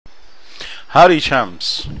Howdy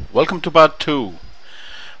champs, welcome to part 2.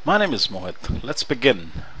 My name is Mohit. Let's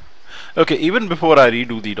begin. Okay, even before I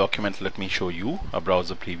redo the document, let me show you a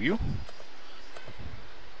browser preview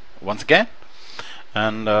once again.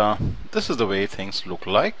 And this is the way things looked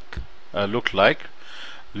like in the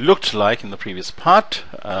previous part.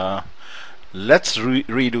 Let's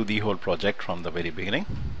redo the whole project from the very beginning.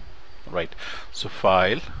 Right, so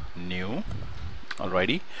file, new,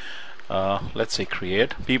 alrighty. Let's say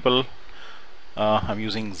create people. I'm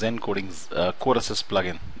using Zen Coding's Code Assist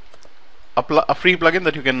plugin, a free plugin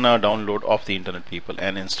that you can download off the internet, people,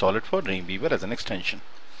 and install it for Dreamweaver as an extension.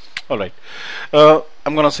 Alright,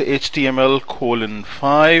 I'm gonna say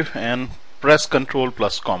HTML:5 and press Ctrl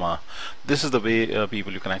plus comma. This is the way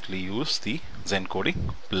people you can actually use the Zen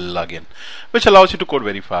Coding plugin, which allows you to code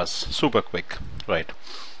very fast, super quick. Right,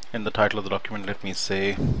 in the title of the document, let me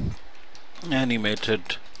say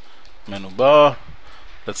animated menu bar.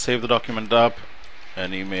 Let's save the document up.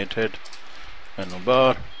 Animated menu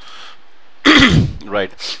bar.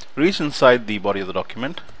 Right, reach inside the body of the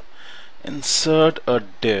document, insert a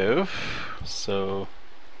div, so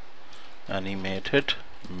animated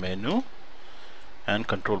menu, and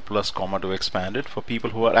Control plus comma to expand it. For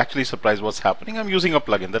people who are actually surprised what's happening, I'm using a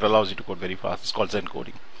plugin that allows you to code very fast. It's called Zen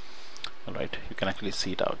Coding. Alright, you can actually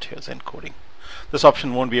see it out here, Zen Coding. This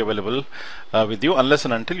option won't be available with you unless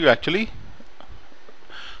and until you actually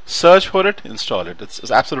search for it, install it. It's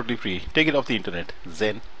absolutely free. Take it off the internet.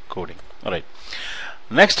 Zen Coding. Alright.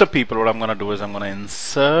 Next up, people, what I'm gonna do is I'm gonna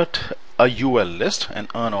insert a UL list, an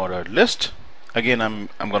unordered list. Again, I'm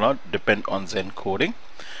gonna depend on Zen Coding.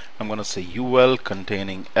 I'm gonna say UL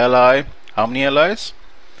containing li. How many li's?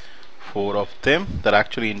 4 of them that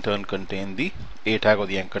actually in turn contain the A tag or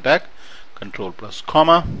the anchor tag. Control plus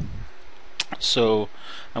comma. So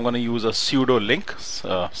I'm gonna use a pseudo link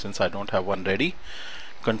since I don't have one ready.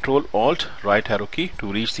 Control Alt right arrow key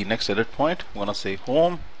to reach the next edit point. I'm gonna say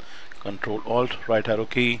home. Control Alt right arrow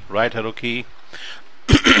key, right arrow key,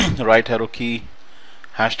 right arrow key,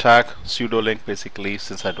 hashtag pseudo link, basically,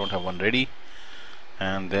 since I don't have one ready,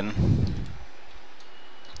 and then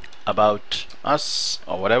about us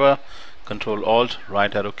or whatever. Control Alt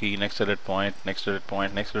right arrow key, next edit point, next edit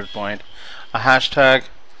point, next edit point, a hashtag,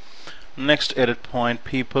 next edit point,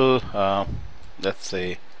 people, let's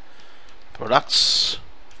say products,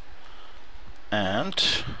 and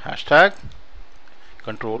hashtag,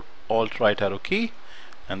 Control Alt right arrow key,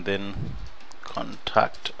 and then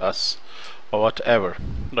contact us or whatever.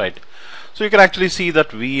 Right, so you can actually see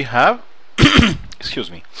that we have excuse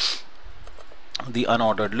me, the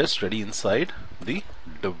unordered list ready inside the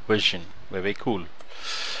division. Very cool.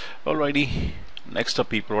 Alrighty, next up,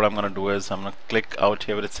 people, what I'm gonna do is I'm gonna click out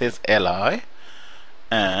here where it says li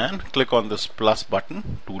and click on this plus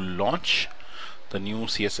button to launch the new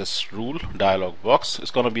Css rule dialog box.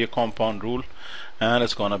 It's going to be a compound rule and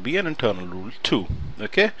it's going to be an internal rule too.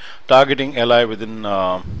 Okay, targeting li within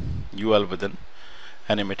ul within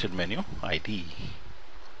animated menu id.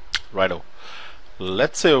 Righto,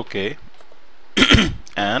 let's say okay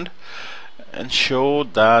and ensure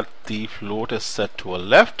that the float is set to a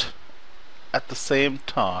left. At the same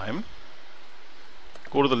time,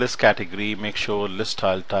 go to the list category, make sure list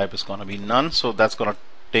style type is going to be none, so that's going to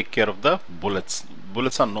take care of the bullets.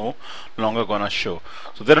 Bullets are no longer gonna show.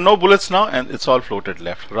 So there are no bullets now and it's all floated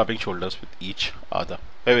left, rubbing shoulders with each other.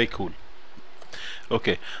 Very cool.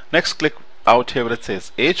 Okay, next click out here where it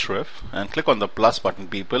says href and click on the plus button,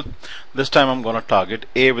 people. This time I'm gonna target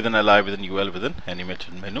a within li within ul within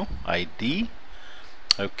animated menu id.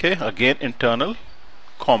 Okay, again internal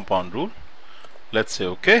compound rule. Let's say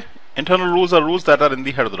okay. Internal rules are rules that are in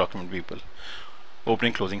the head of the document, people.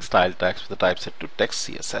 Opening closing style tags with the type set to text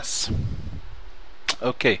CSS.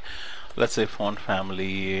 Okay, let's say font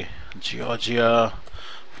family Georgia,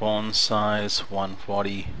 font size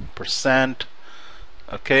 140%.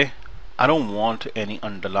 Okay, I don't want any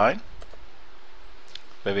underline.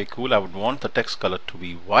 Very cool. I would want the text color to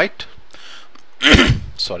be white.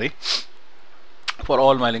 Sorry, for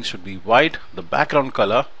all my links should be white. The background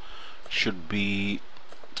color should be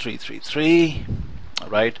 333.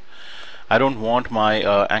 Alright, I don't want my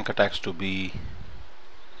anchor tags to be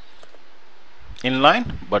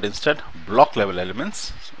inline, but instead block level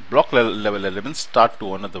elements. Block level elements start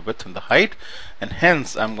to honor the width and the height, and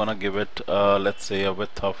hence I'm gonna give it let's say a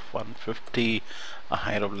width of 150, a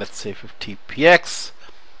height of let's say 50 px.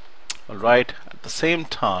 Alright, at the same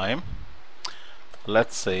time,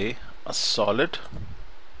 let's say a solid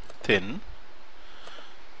thin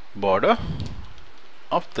border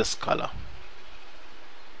of this color.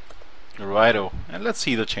 Righto, and let's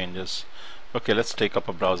see the changes. Okay, let's take up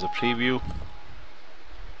a browser preview.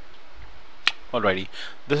 Alrighty,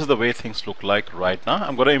 this is the way things look like right now.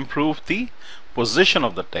 I'm going to improve the position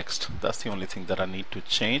of the text. That's the only thing that I need to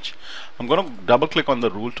change. I'm going to double click on the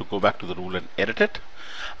rule to go back to the rule and edit it.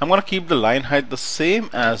 I'm going to keep the line height the same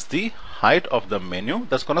as the height of the menu.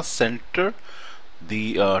 That's going to center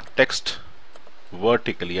the text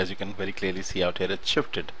vertically. As you can very clearly see out here, it's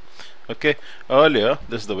shifted. Okay, earlier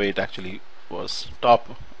this is the way it actually was,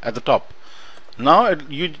 at the top. Now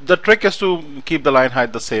the trick is to keep the line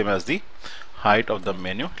height the same as the height of the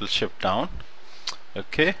menu. It will shift down.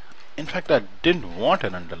 Okay, in fact I didn't want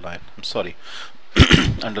an underline, I'm sorry.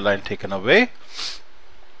 Underline taken away.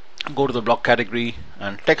 Go to the block category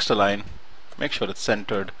and text align. Make sure it's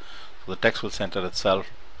centered, so the text will center itself.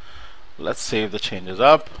 Let's save the changes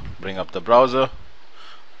up, bring up the browser,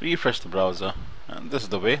 refresh the browser, and this is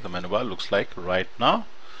the way the menu bar looks like right now.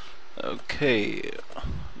 Okay,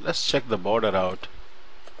 let's check the border out.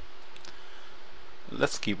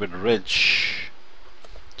 Let's keep it rich.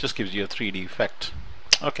 Just gives you a 3D effect.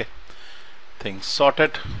 Okay, things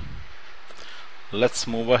sorted. Let's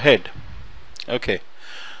move ahead. Okay,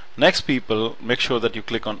 next people, make sure that you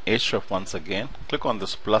click on href once again. Click on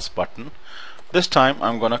this plus button. This time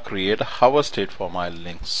I'm gonna create a hover state for my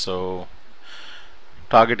links. So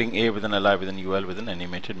targeting A with an li with an ul with an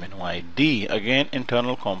animated menu ID. Again,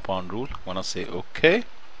 internal compound rule. I'm gonna say okay.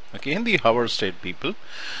 Okay, in the hover state, people,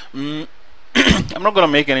 I'm not gonna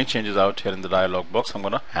make any changes out here in the dialog box. I'm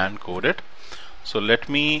gonna hand code it. So let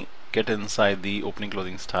me get inside the opening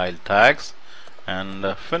closing style tags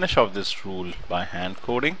and finish off this rule by hand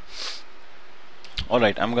coding.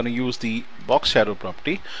 Alright, I'm going to use the box shadow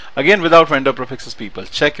property again without vendor prefixes. People,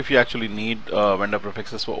 check if you actually need vendor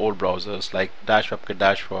prefixes for old browsers like dash webkit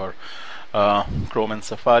dash for Chrome and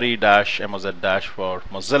Safari, dash moz dash for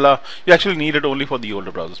Mozilla. You actually need it only for the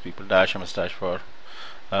older browsers, people. Dash ms dash for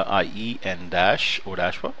IE and dash o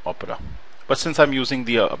dash for Opera. But since I'm using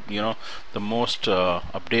the the most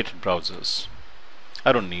updated browsers,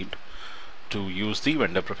 I don't need to use the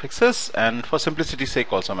vendor prefixes, and for simplicity's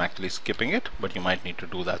sake also I'm actually skipping it, but you might need to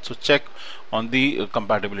do that. So check on the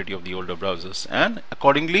compatibility of the older browsers and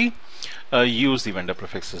accordingly use the vendor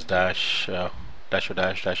prefixes dash dash o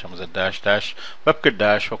dash dash ms dash dash webkit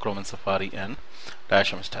dash for Chrome and Safari and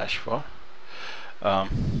dash ms dash for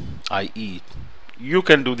IE. You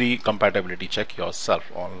can do the compatibility check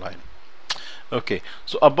yourself online. Okay,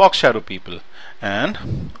 so a box shadow, people,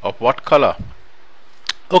 and of what color?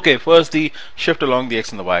 Okay, first the shift along the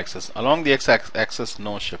x and the y axis. Along the x axis,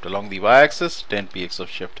 no shift. Along the y axis, 10px of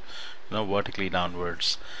shift, vertically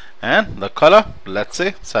downwards. And the color, let's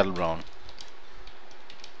say saddle brown.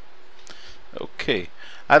 Okay,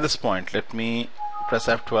 at this point, let me press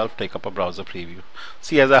F12, take up a browser preview.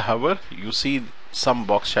 See, as I hover, you see some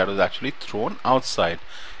box shadows actually thrown outside.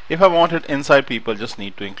 If I want it inside, people just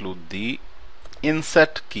need to include the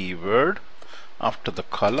inset keyword after the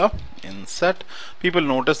color. Inset. People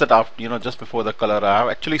notice that after just before the color I have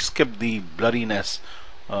actually skipped the blurriness,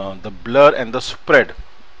 the blur and the spread.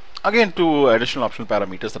 Again, two additional optional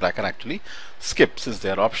parameters that I can actually skip since they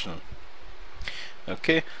are optional.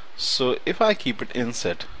 Okay, so if I keep it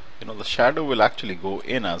inset, the shadow will actually go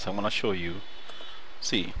in, as I'm going to show you.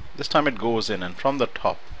 See, this time it goes in and from the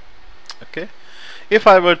top. Okay, if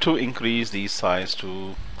I were to increase the size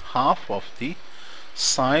to half of the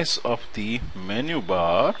size of the menu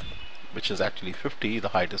bar, which is actually 50, the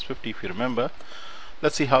height is 50 if you remember,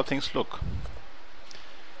 let's see how things look.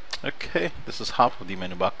 Okay, this is half of the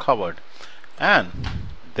menu bar covered, and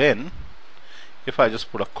then if I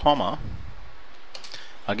just put a comma,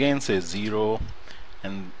 again say 0,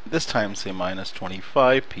 and this time say minus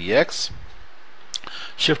 25 px,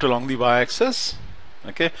 shift along the y-axis.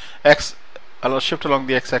 Okay, shift along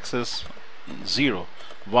the x-axis 0,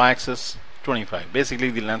 y-axis 25, basically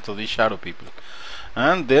the length of the shadow, people.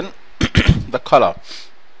 And then the color,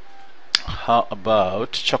 how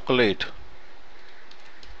about chocolate?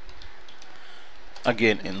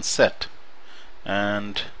 Again inset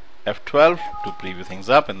and F12 to preview things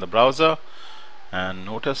up in the browser, and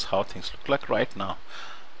notice how things look like right now.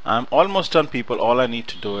 I'm almost done, people. All I need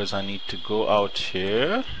to do is I need to go out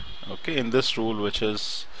here, okay, in this rule which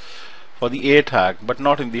is for the A tag but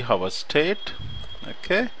not in the hover state,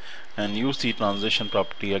 okay, and use the transition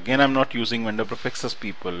property. Again, I'm not using vendor prefixes,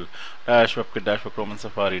 people. Dash webkit dash for Chrome and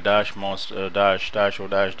Safari, dash moz dash dash o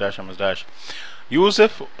dash dash ms dash. Use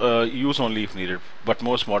only if needed, but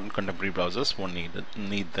most modern contemporary browsers won't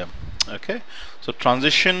need them. Okay, so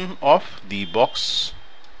transition of the box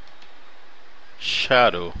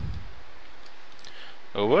shadow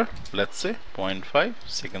over, let's say 0.5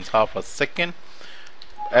 seconds, half a second.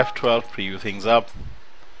 F12 preview things up.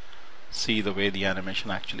 see the way the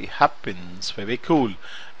animation actually happens. Very cool.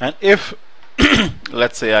 And if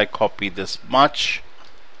let's say I copy this much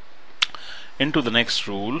into the next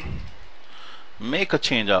rule, make a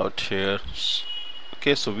change out here.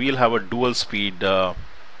 Okay, so we'll have a dual speed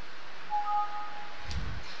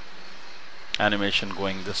animation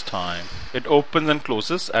going this time. It opens and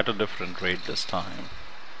closes at a different rate this time.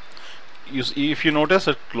 If you notice,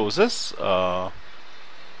 it closes a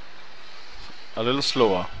little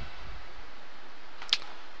slower.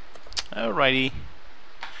 Alrighty,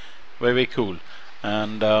 very cool.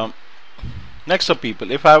 And next up,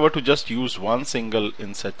 people, if I were to just use one single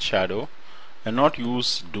inset shadow and not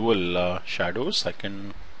use dual shadows, I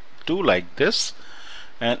can do like this,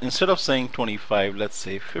 and instead of saying 25, let's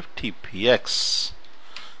say 50px.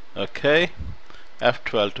 Okay,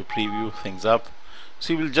 F12 to preview things up.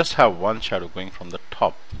 So you will just have one shadow going from the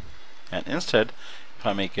top, and instead if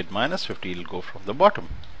I make it -50, it will go from the bottom.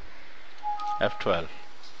 F12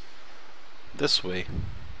 this way.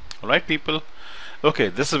 Alright, people. Okay,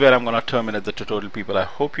 this is where I'm gonna terminate the tutorial, people. I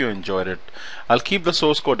hope you enjoyed it. I'll keep the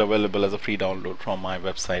source code available as a free download from my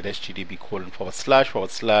website,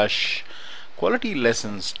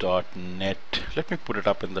 http://qualitylessons.net. Let me put it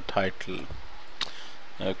up in the title.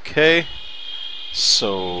 Okay,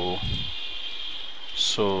 so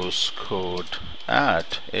source code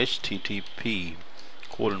at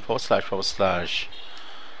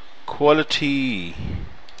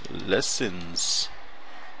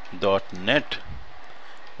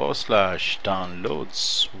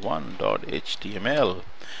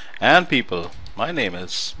And people, my name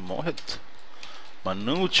is Mohit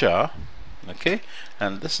Manuja. Okay,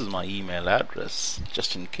 and this is my email address,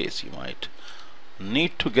 just in case you might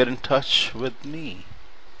need to get in touch with me.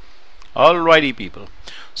 Alrighty, people.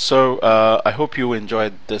 So I hope you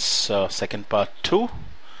enjoyed this second part too.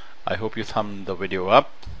 I hope you thumb the video up.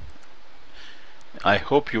 I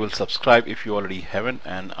hope you will subscribe if you already haven't,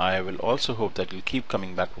 and I will also hope that you'll keep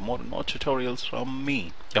coming back for more and more tutorials from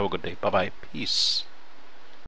me. Have a good day. Bye bye. Peace.